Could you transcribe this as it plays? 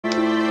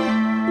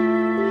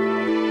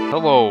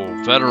Hello,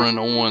 Veteran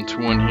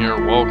 0121 here,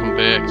 welcome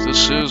back.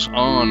 This is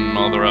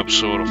another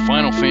episode of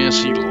Final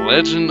Fantasy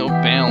Legend of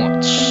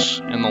Balance.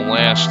 In the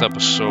last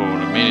episode,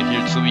 I made it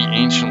here to the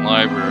Ancient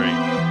Library.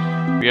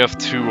 We have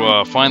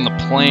to find the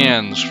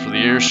plans for the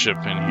airship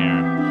in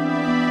here.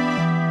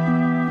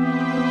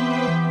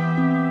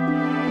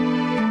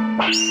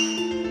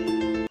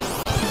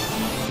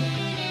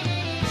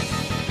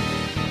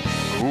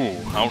 Ooh,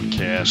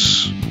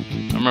 Outcasts.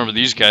 I remember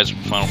these guys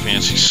from Final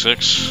Fantasy VI.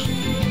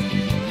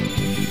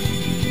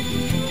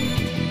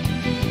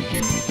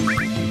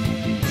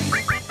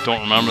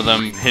 Don't remember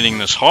them hitting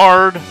this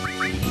hard, but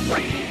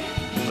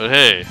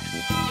hey.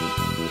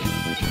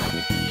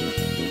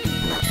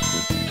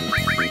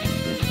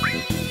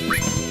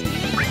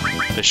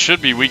 They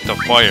should be weak to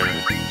fire.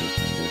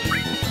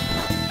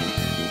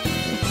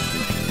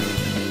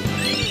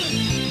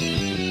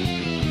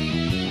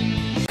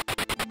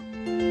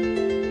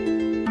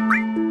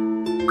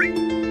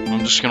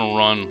 I'm just gonna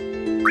run.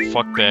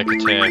 Fuck back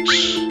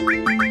attacks.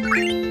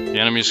 The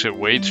enemies hit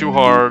way too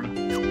hard.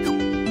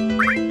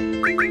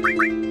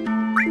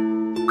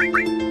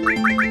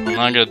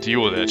 I'm not gonna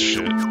deal with that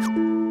shit.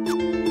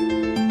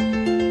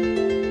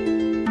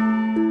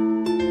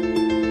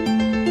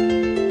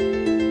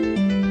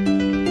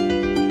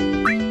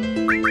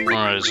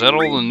 Alright, is that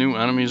all the new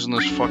enemies in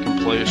this fucking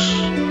place?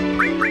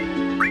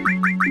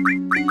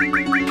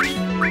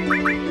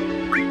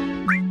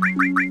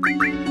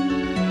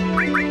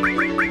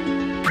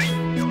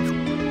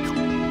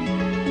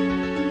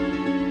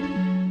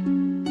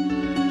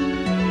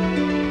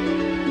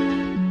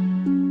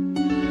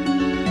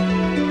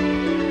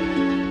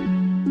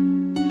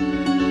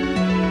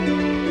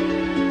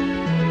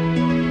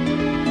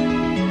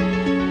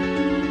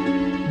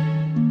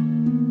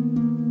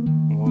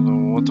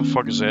 What the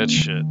fuck is that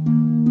shit?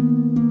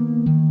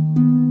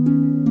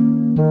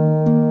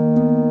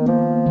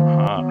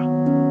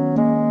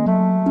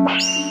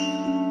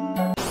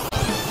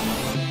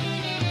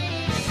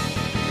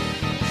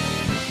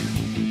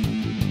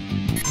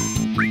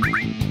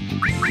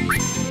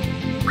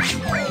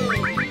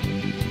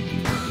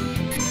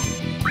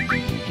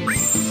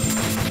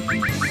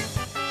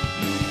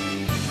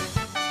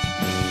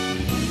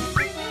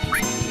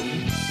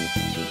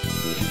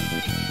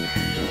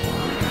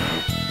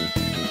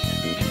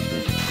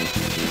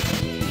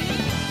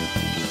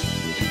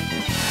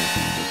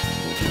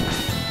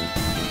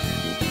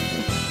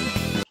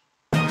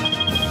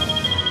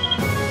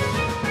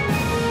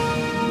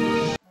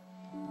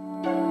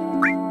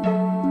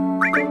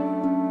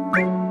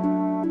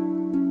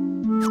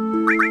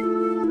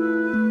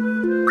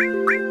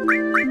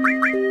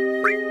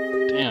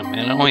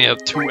 I only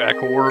have 2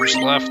 Echo Orbs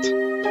left.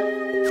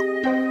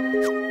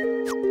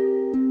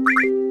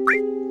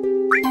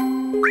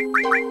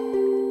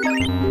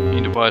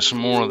 Need to buy some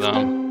more of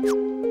them.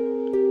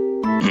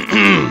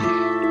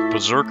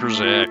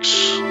 Berserker's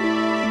Axe.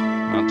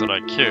 Not that I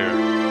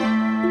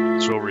care.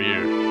 It's over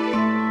here.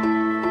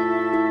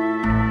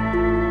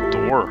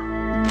 Door.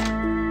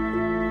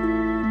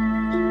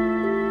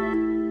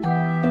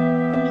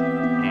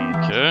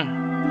 Okay.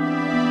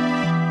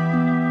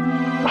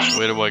 Which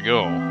way do I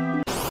go?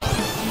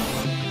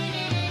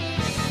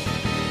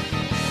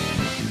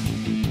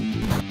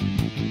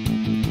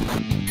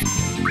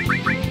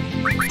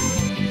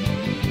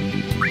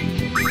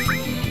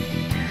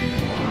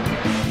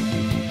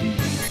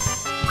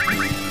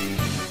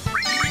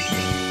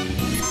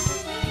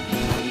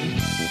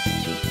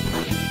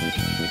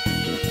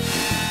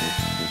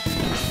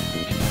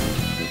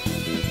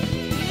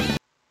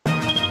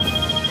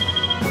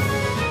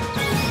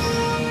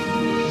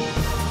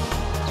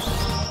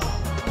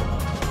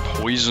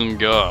 Poison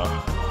Ga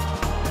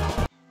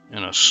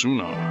and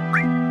Asuna.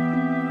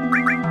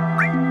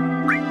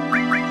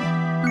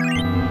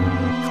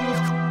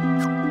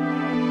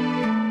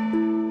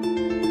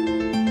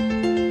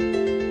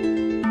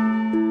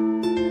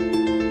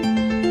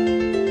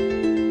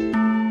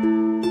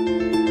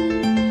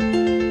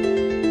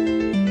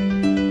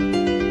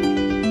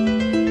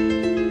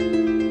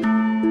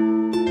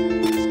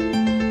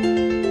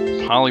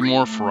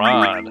 Polymorph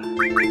Rod.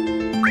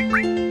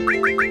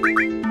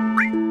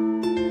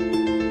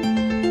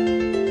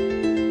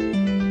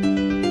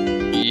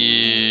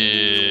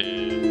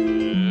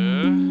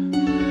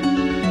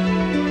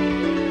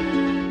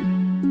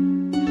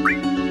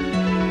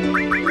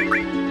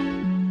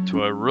 Do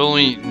I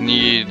really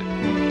need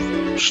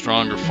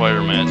stronger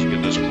fire magic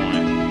at this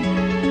point?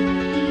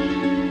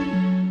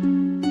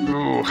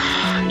 Ooh,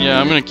 yeah,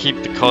 I'm gonna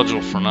keep the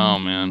cudgel for now,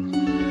 man.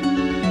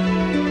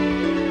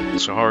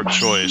 It's a hard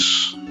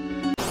choice.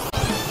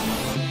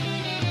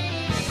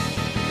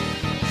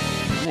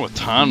 Ooh, a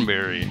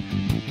Tonberry.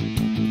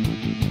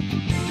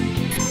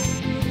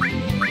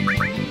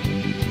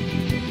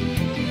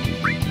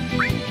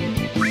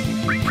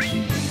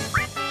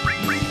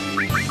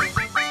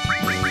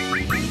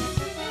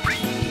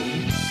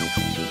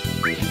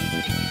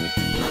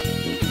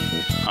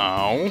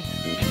 Ow.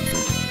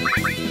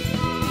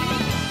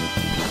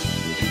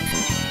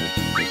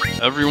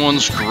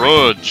 Everyone's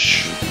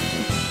grudge.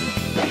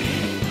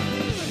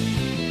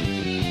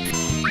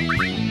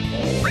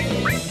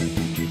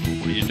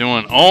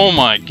 doing? Oh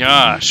my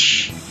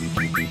gosh!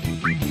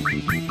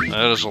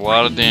 That is a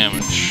lot of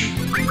damage.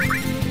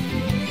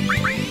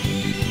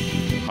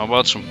 How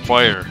about some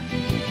fire?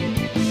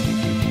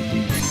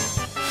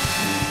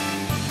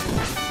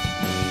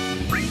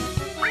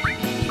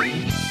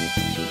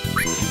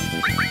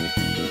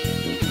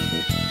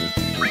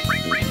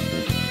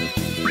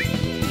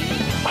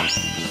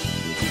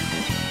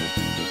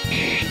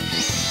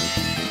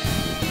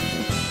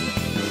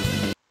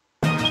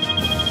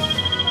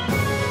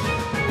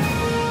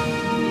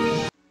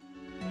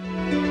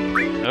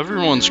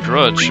 Everyone's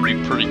grudge should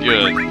be pretty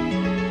good.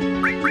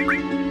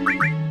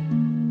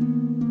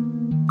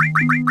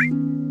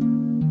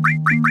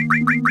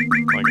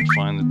 If I can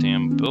find the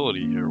damn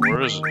ability here.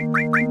 Where is it? Am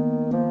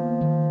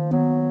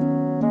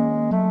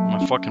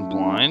I fucking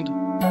blind?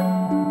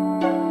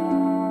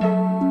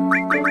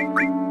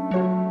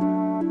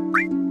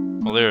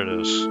 Oh, there it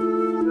is.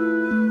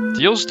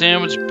 Deals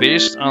damage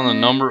based on the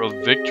number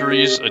of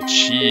victories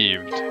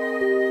achieved.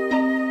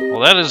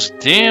 Well, that is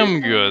damn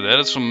good. That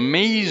is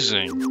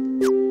amazing.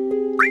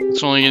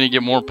 It's only going to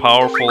get more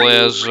powerful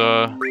as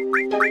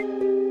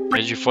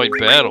you fight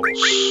battles.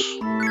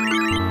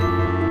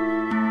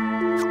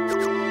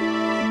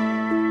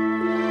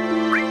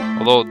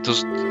 Although,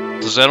 does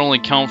that only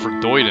count for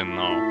Doiden,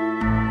 though?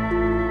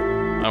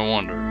 I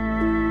wonder.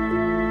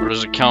 Or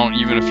does it count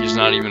even if he's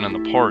not even in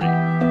the party?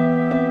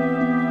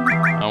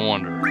 I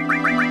wonder.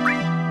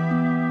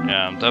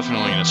 Yeah, I'm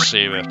definitely going to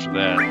save after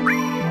that.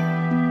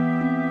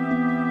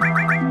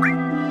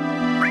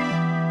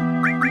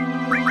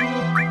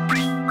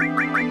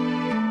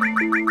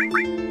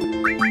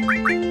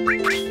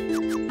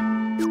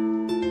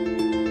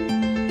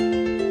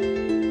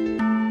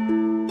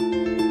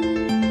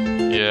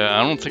 Yeah,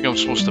 I don't think I'm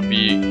supposed to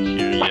be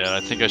here yet.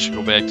 I think I should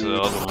go back to the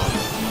other one.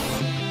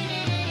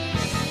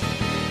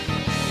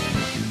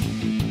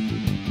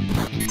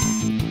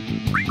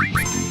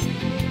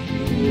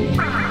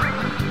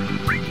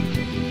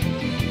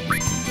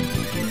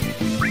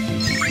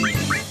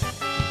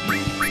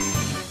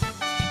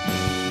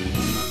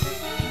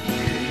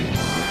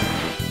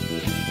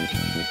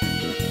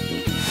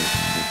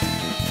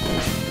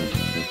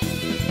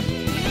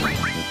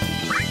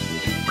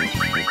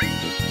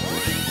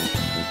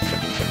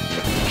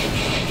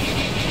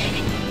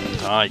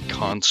 Die,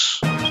 cunts.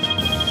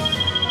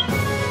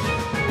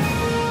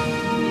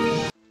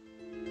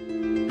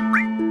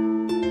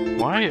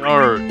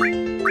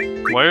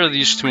 Why are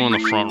these two in the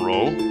front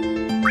row?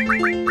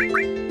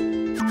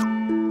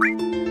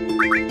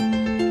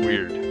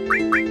 Weird.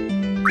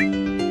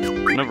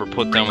 I never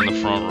put them in the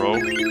front row.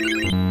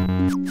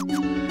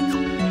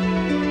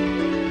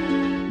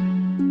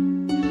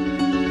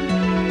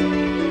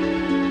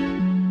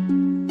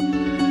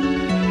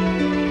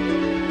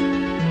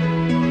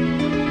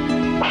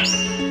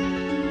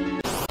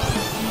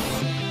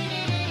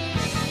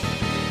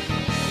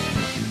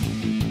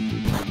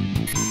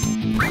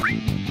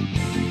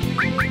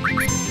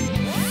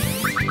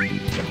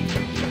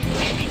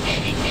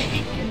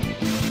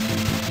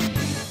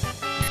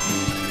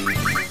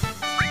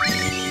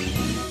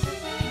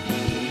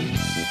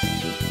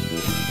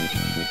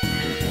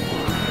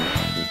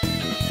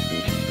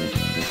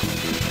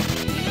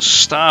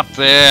 Stop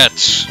that!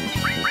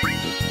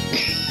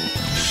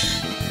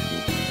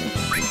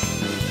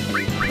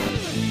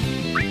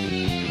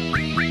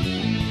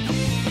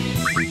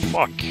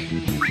 Fuck.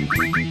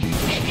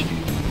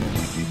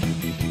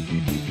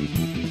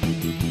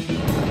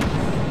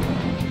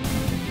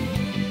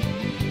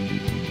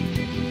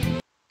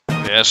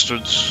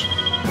 Bastards.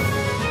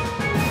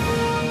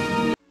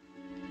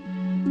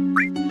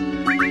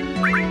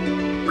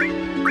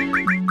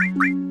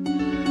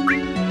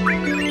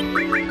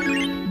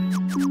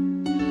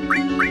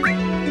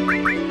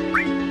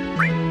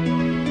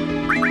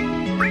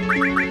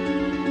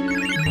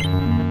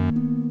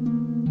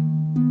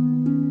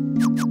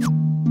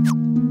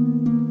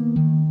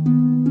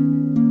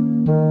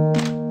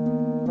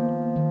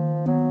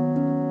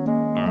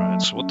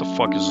 So what the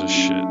fuck is this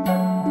shit?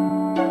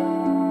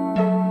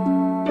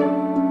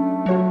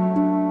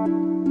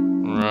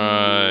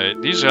 Right,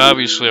 these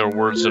obviously are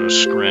words that are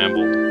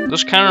scrambled.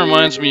 This kind of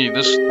reminds me,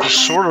 this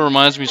sort of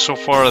reminds me so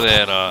far of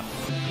that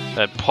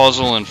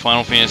puzzle in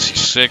Final Fantasy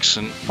VI,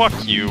 and fuck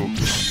you.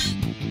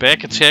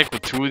 Back attack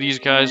with two of these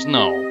guys?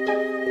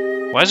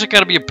 No. Why's it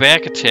gotta be a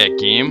back attack,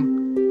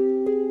 game?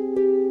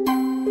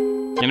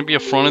 Can it be a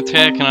front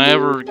attack?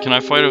 Can I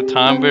fight a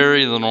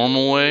Tonberry the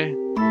normal way?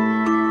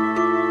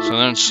 So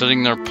then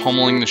sitting there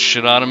pummeling the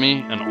shit out of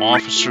me, an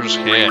officer's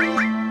hat.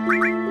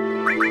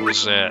 What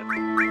is that?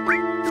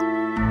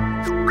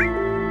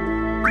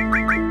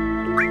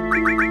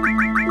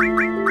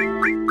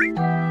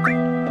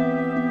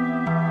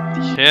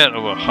 The hat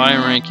of a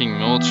high-ranking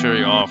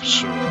military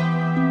officer.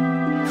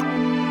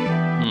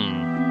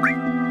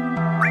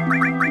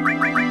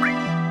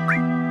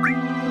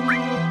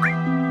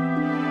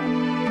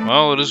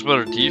 Well, it is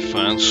better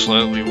defense,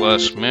 slightly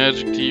less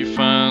magic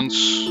defense.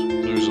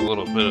 Lose a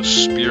little bit of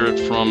spirit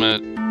from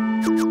it.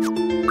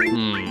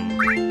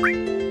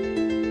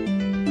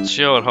 Let's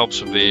see how it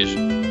helps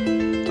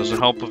evasion. Does it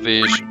help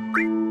evasion?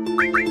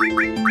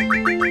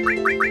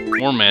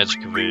 More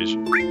magic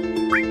evasion.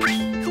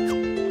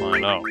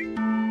 Find out.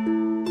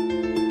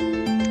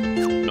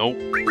 Nope.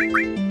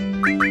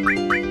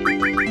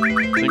 I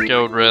think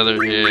I would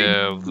rather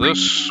have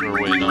this, or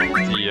wait, no,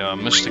 the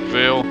Mystic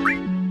Veil.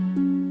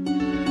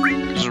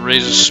 Because it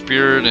raises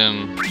spirit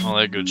and all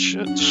that good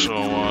shit,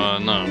 so,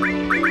 no.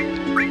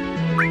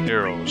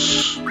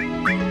 Arrows. Do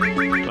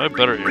I have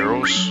better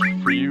arrows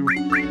for you?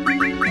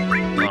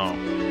 No.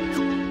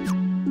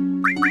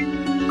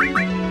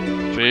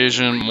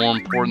 Evasion, more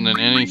important than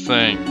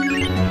anything.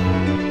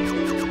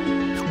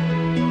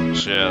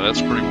 So yeah,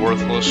 that's pretty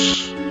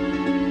worthless.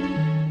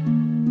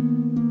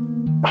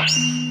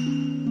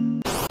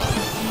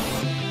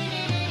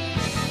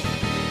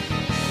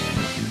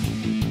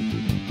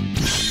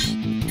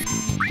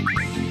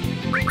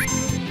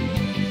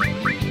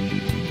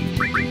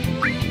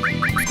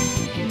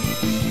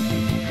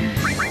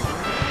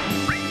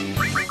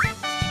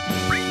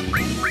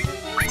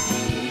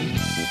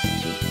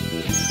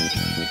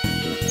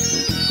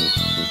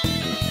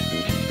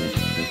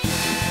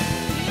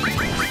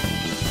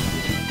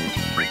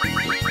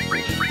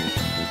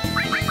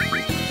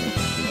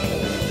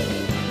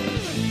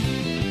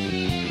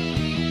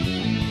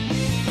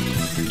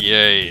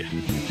 Yay.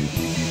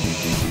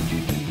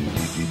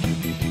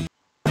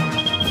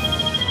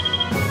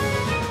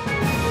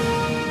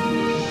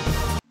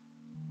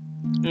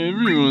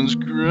 Everyone's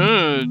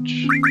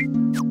grudge.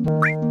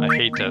 I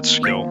hate that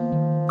skill.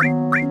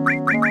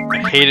 I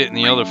hate it in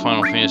the other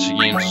Final Fantasy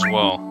games as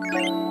well.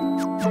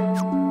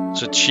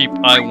 It's a cheap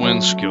I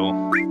win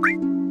skill.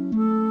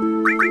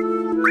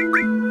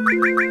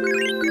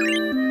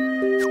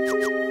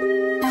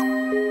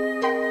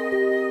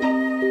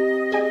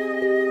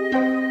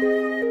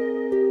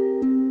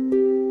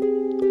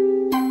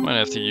 Might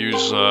have to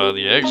use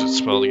the exit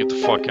spell to get the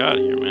fuck out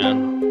of here,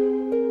 man.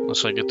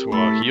 Unless I get to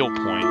a heal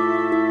point.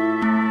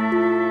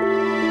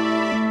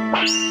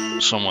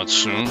 Somewhat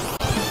soon.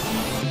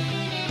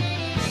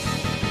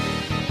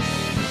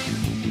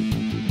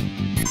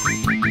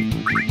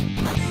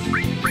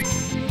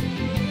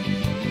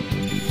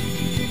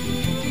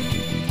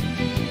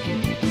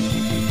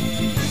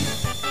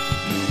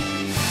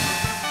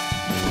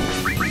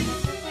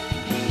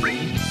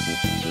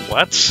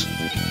 What?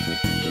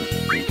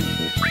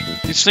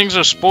 These things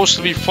are supposed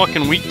to be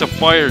fucking weak to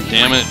fire,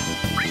 damn it.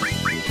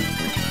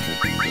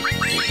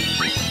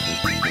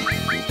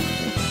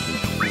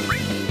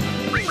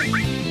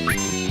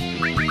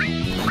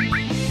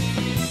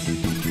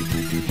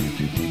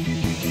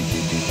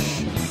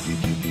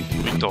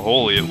 Weak to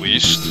holy, at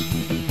least.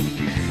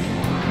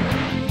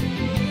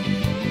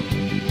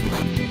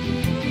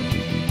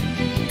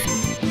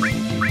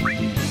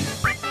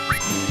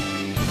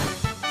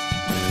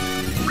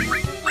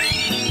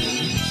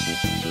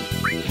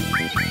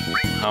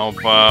 How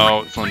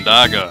about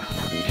Thundaga?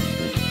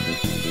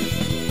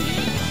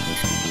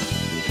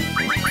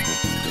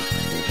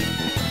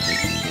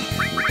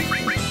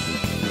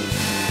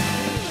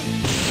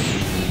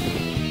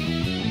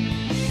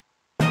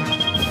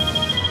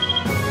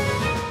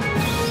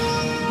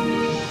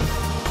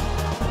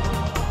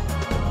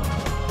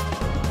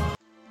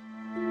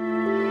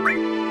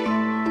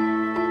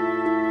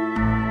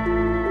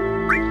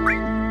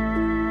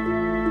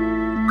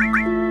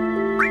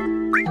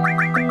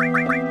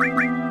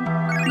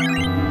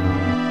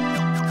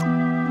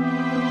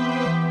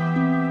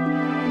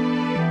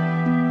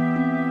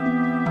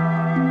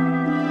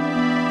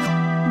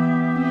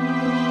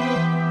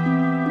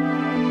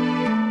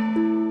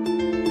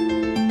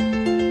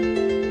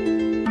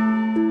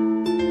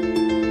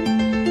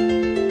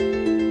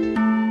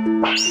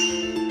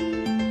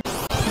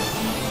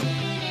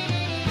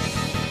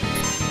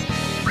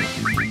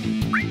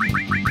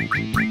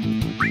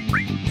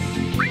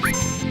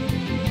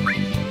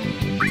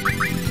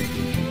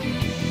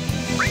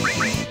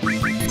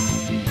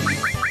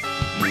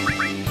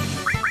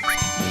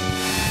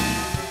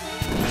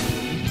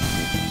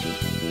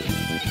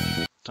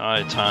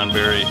 Alright,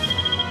 Tonberry.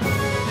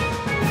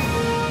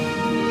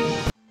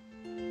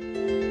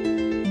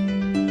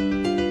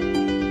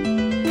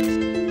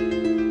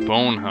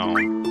 Bonehound.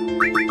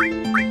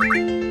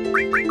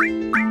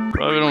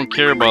 Probably don't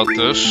care about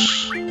this.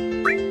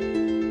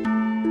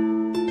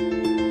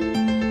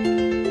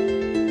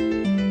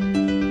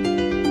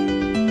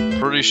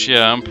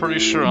 I'm pretty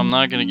sure I'm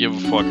not gonna give a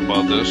fuck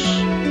about this.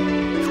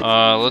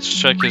 Let's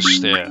check his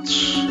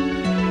stats.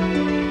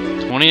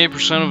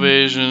 28%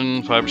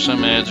 evasion, 5%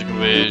 magic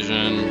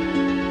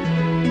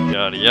evasion,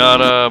 yada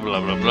yada, blah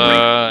blah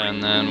blah,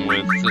 and then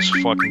with this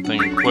fucking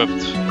thing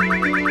equipped.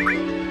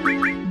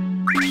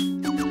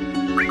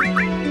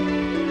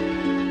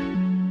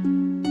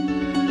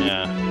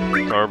 Yeah,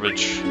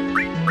 garbage.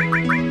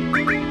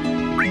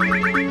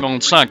 Well,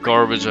 it's not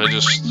garbage, I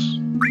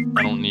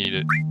don't need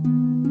it.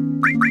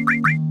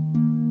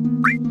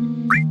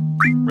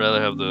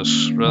 Rather have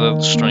this, rather have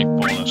the strength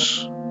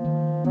bonus.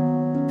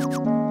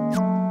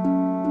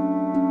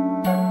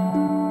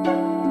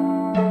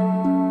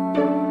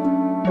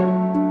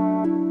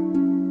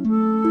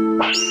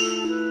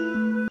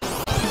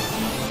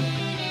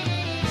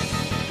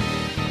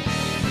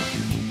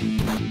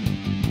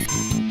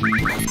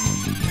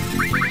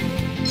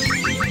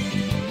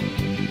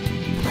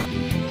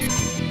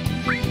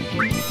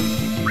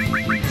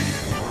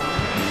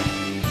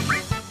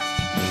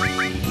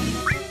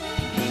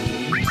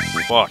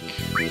 fuck?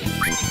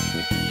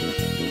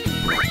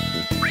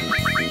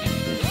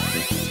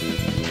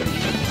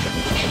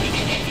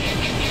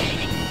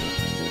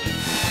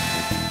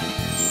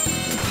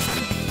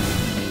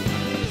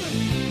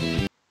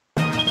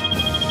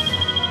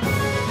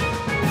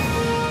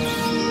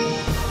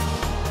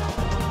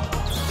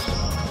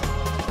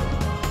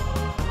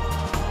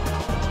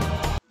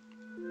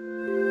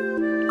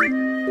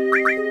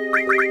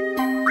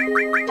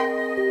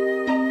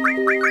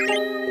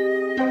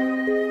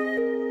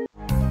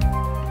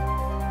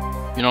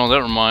 You know,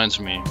 that reminds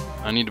me.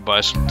 I need to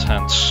buy some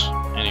tents,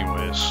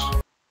 anyways.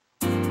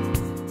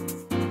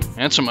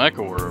 And some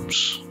echo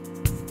herbs.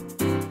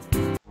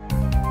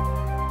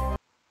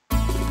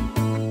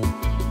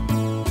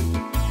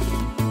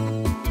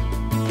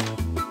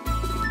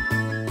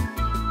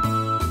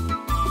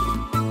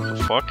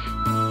 The fuck?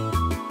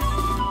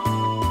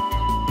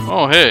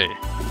 Oh, hey.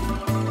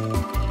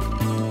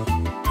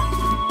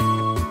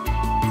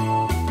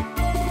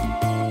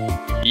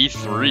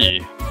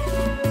 E3.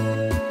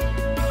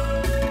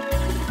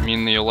 I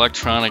mean the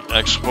Electronic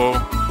Expo.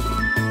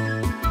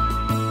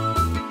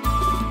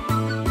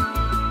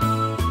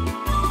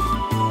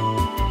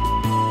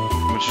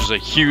 Which is a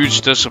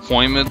huge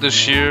disappointment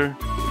this year.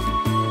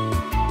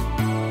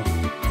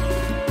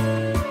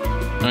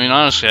 I mean,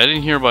 honestly, I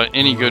didn't hear about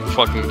any good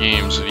fucking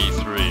games at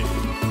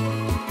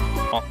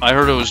E3. I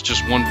heard it was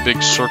just one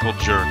big circle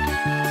jerk.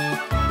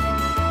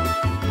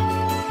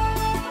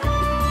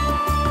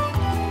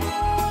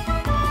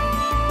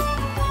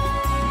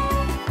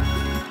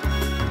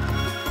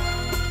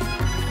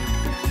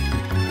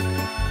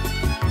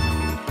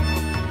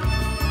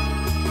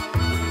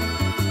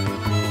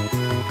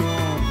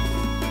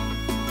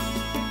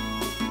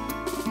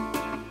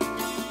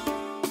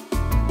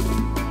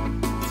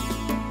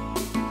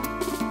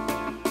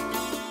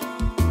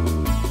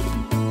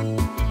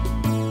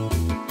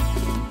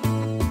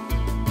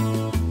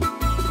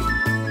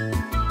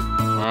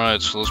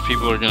 Alright, so those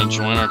people are gonna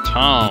join our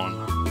town.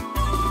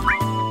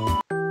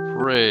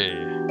 Hooray.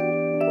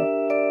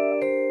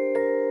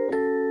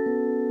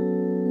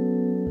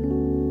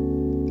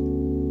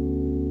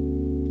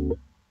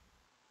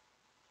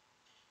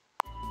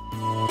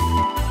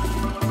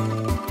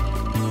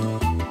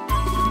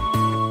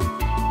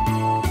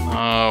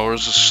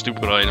 Where's the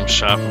stupid item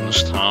shop in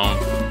this town?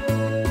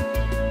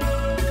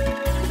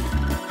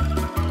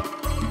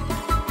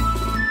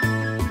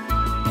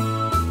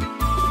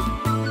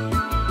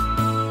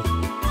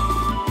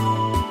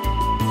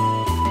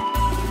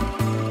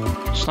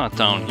 It's not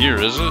down here,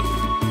 is it?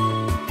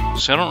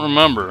 See, I don't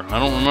remember. I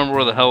don't remember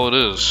where the hell it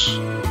is.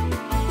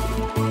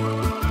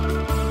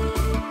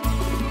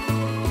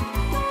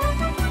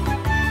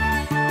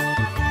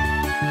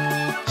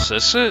 Is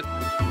this it?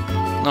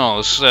 No,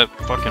 this is that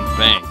fucking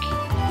bank.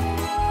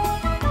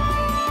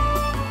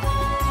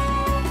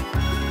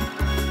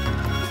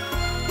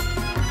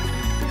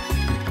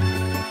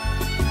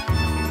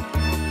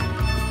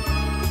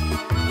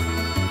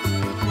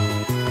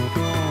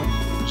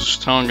 This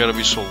town gotta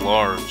be so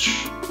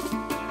large.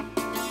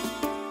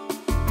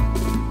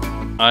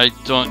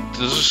 Does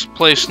this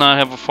place not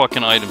have a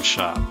fucking item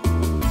shop?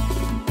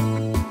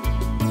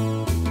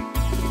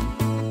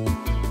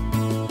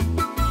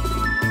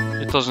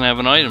 It doesn't have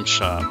an item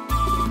shop.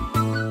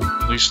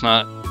 At least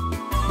not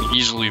an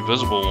easily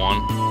visible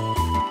one.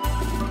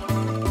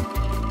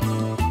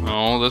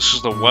 No, this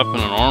is the weapon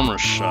and armor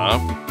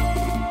shop.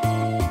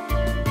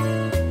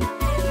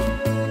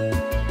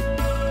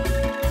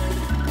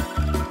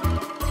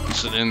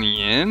 Is it in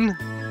the inn?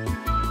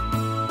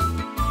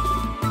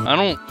 I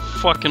don't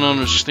fucking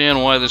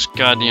understand why this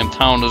goddamn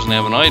town doesn't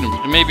have an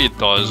item. Maybe it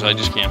does, I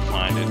just can't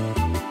find it.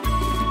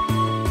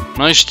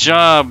 Nice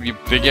job, you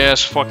big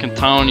ass fucking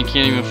town, you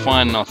can't even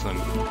find nothing.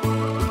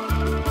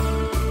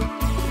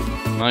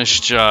 Nice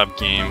job,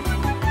 game.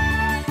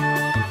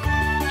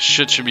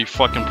 Shit should be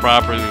fucking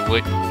properly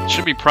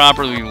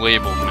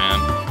labeled, man.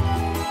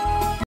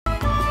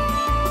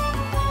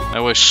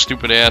 That way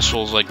stupid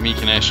assholes like me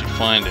can actually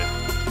find it.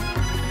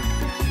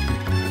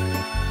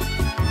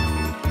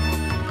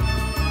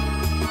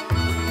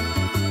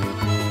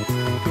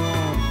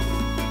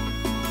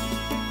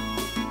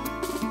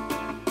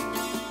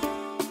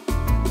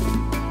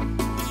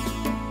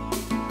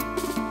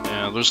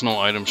 There's no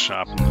item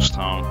shop in this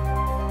town.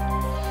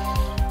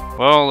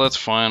 Well, that's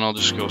fine. I'll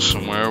just go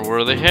somewhere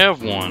where they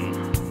have one.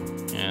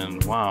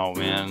 And wow,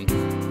 man.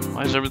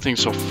 Why is everything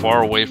so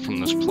far away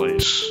from this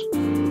place?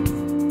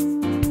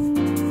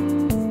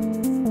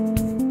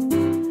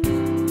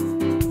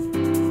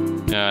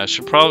 Yeah, I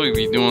should probably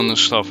be doing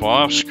this stuff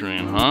off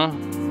screen, huh?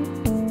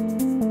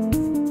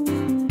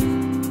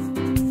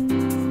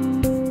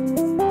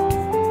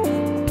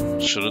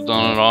 Should have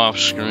done it off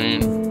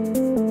screen.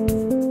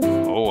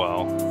 Oh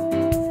well.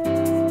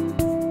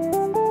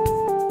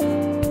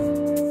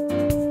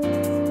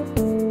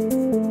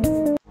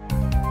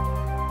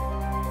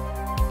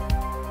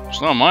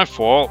 It's not my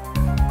fault.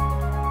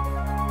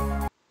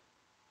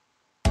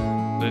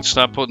 They'd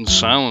stop putting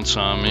silence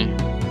on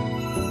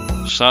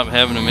me. Stop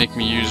having to make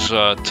me use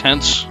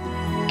tents,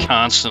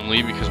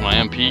 constantly because my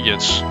MP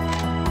gets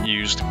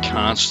used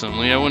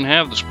constantly, I wouldn't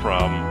have this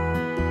problem.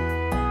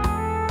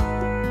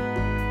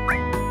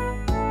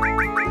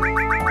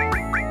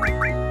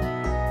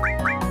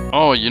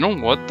 Oh, you know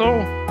what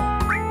though?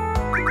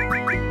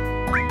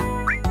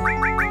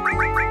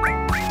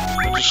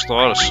 I just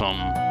thought of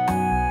something.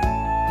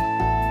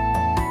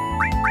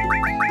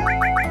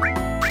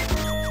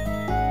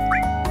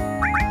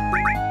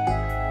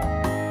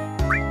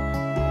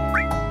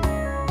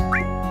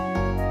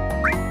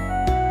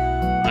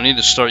 I need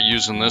to start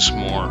using this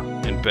more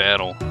in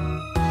battle.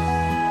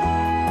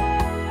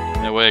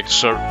 That way I can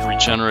start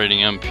regenerating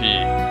MP.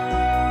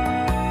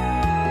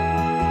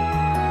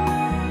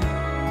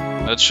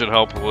 That should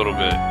help a little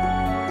bit.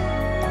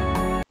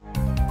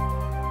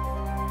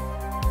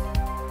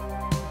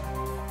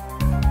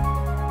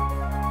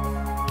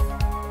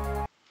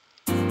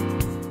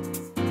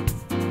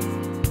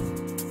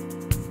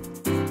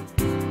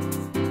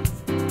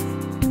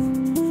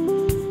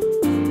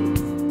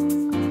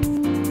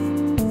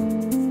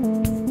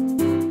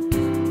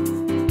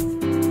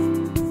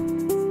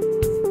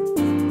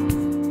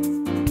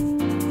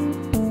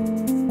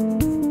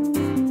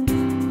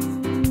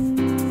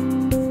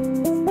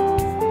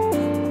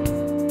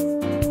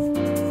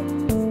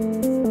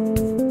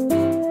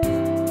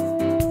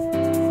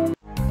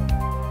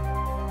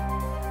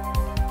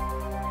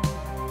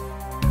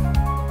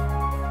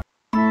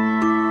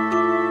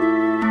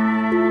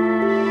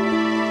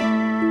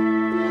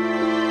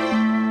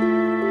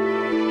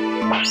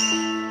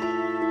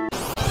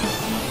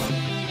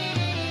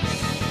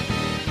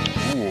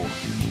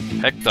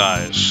 Heck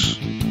dies.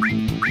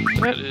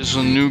 That is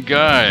a new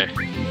guy.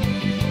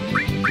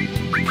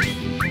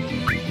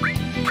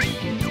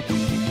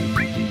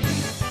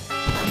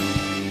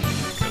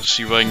 Gotta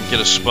see if I can get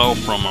a spell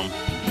from him.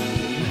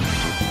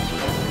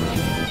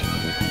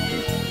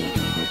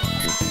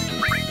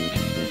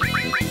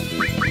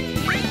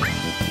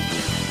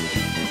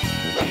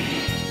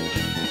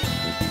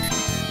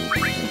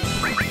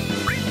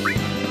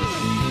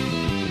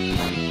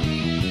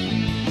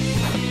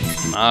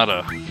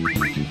 Nada.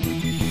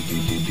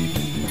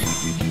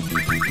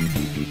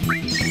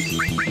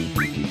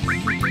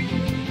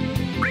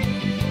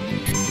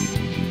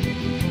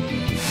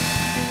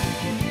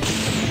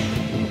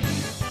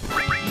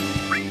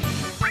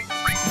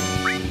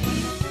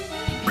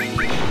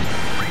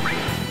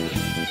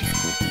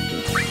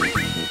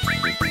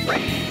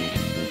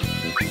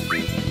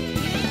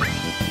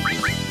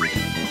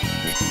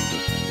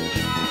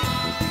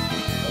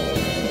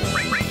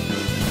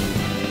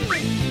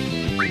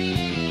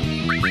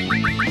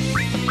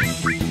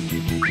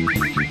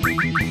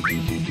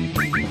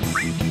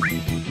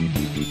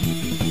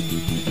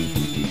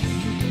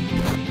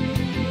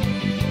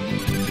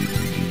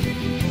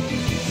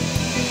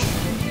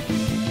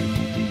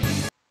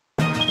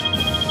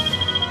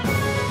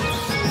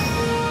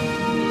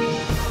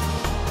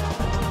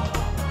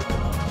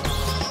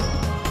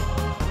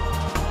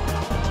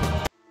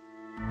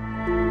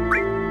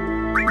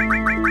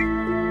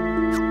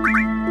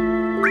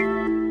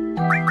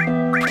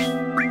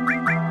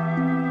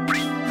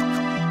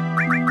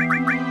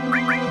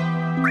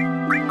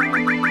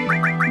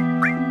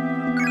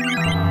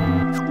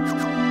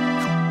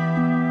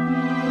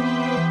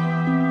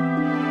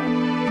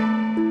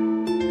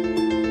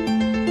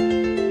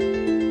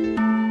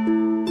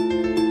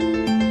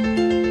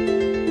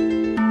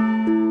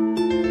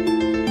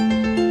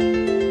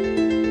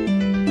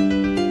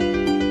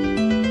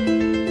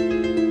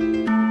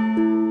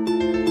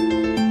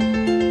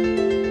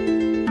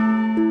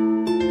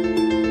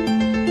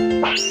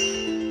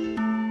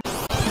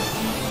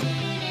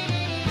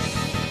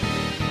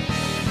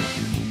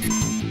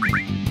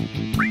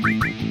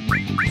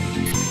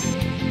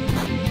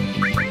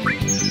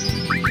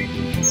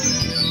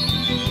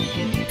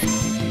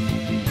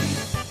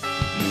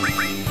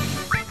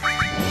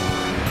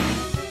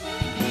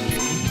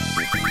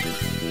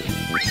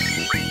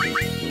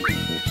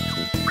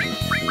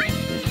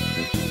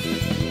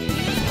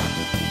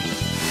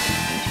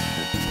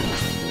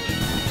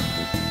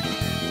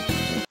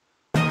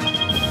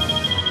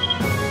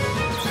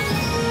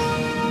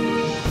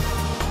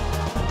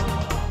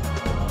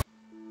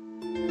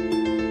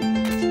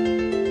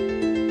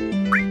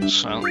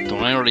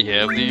 Don't I already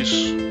have these?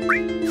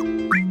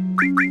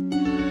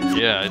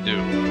 Yeah, I do.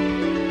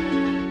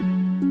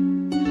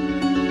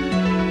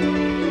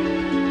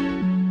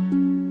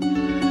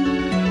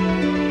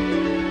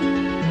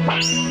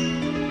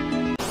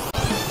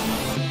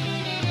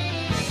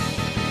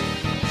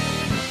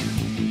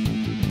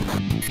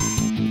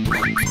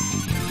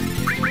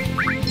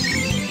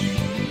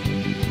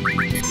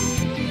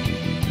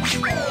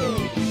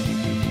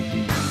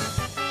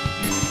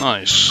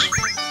 Nice.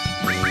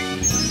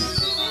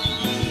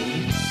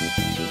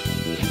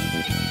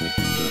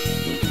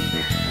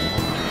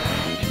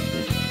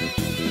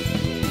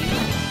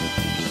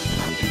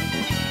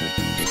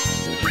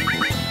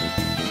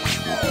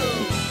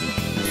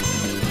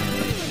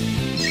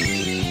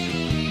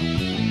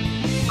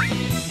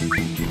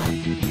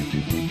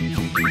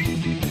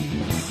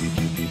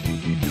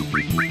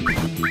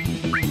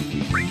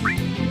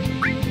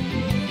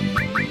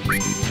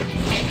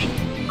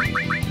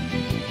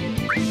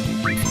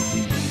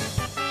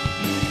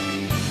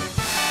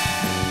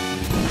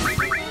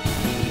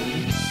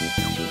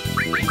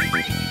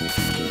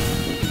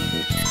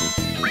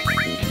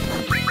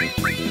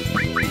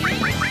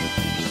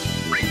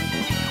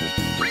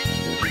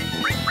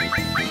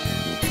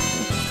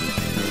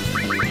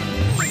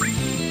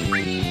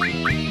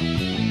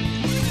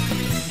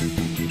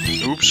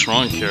 super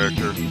strong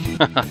character.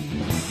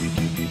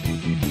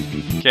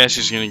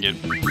 Cassie's gonna get...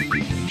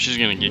 She's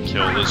gonna get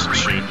killed, isn't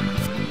she?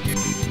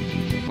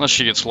 Unless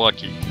she gets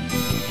lucky.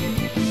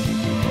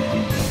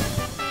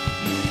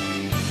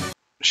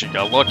 She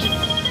got lucky.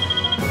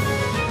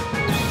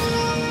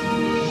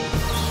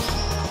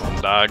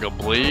 Ondaga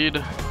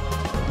Blade.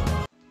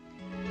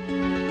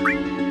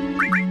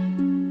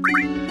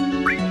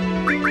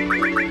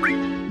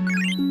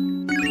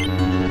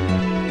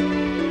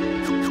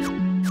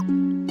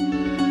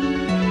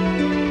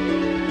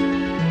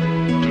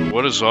 Dude,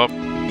 what is up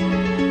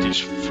with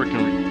these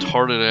freaking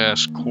retarded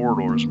ass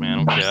corridors,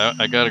 man? Okay,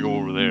 I gotta go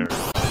over there.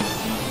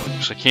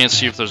 Because I can't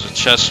see if there's a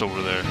chest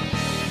over there.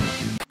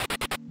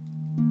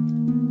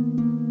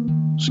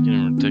 It's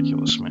getting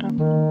ridiculous, man.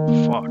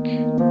 Fuck.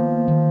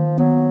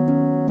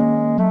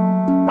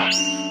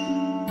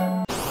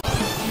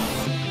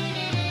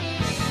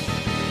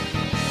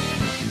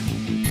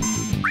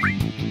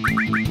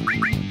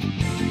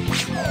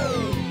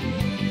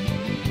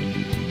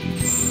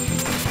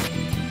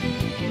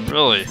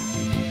 Really?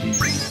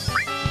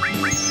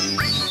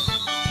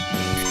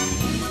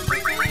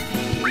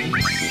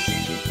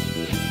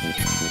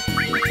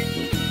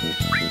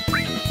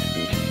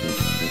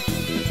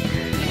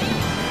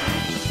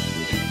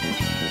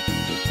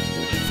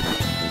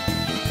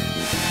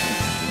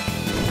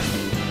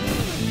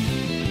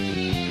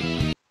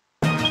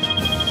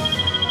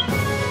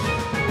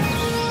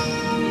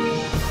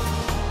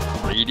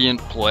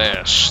 Radiant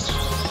Blast.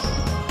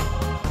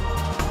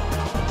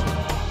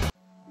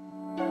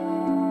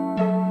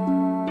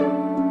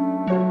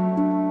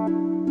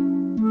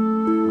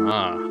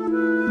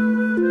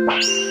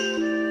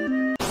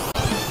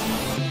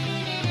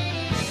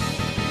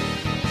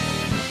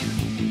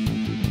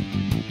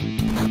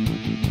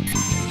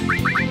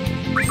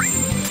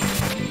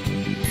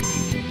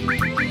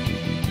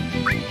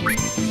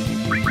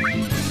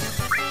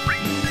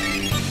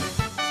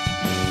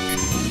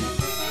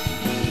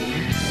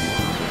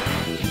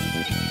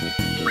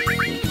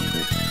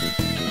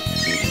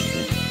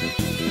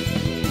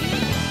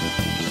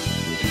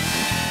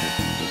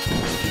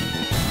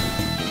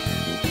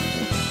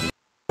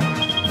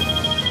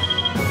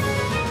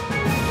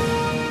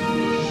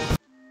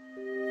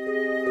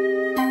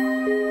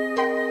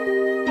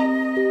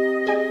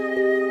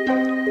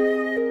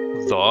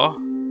 I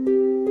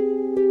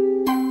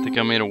think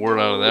I made a word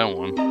out of that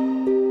one.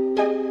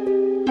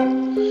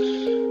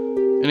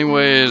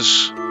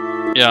 Anyways,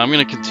 yeah, I'm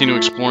going to continue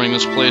exploring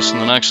this place in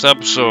the next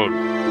episode.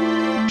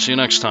 See you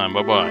next time.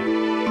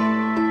 Bye-bye.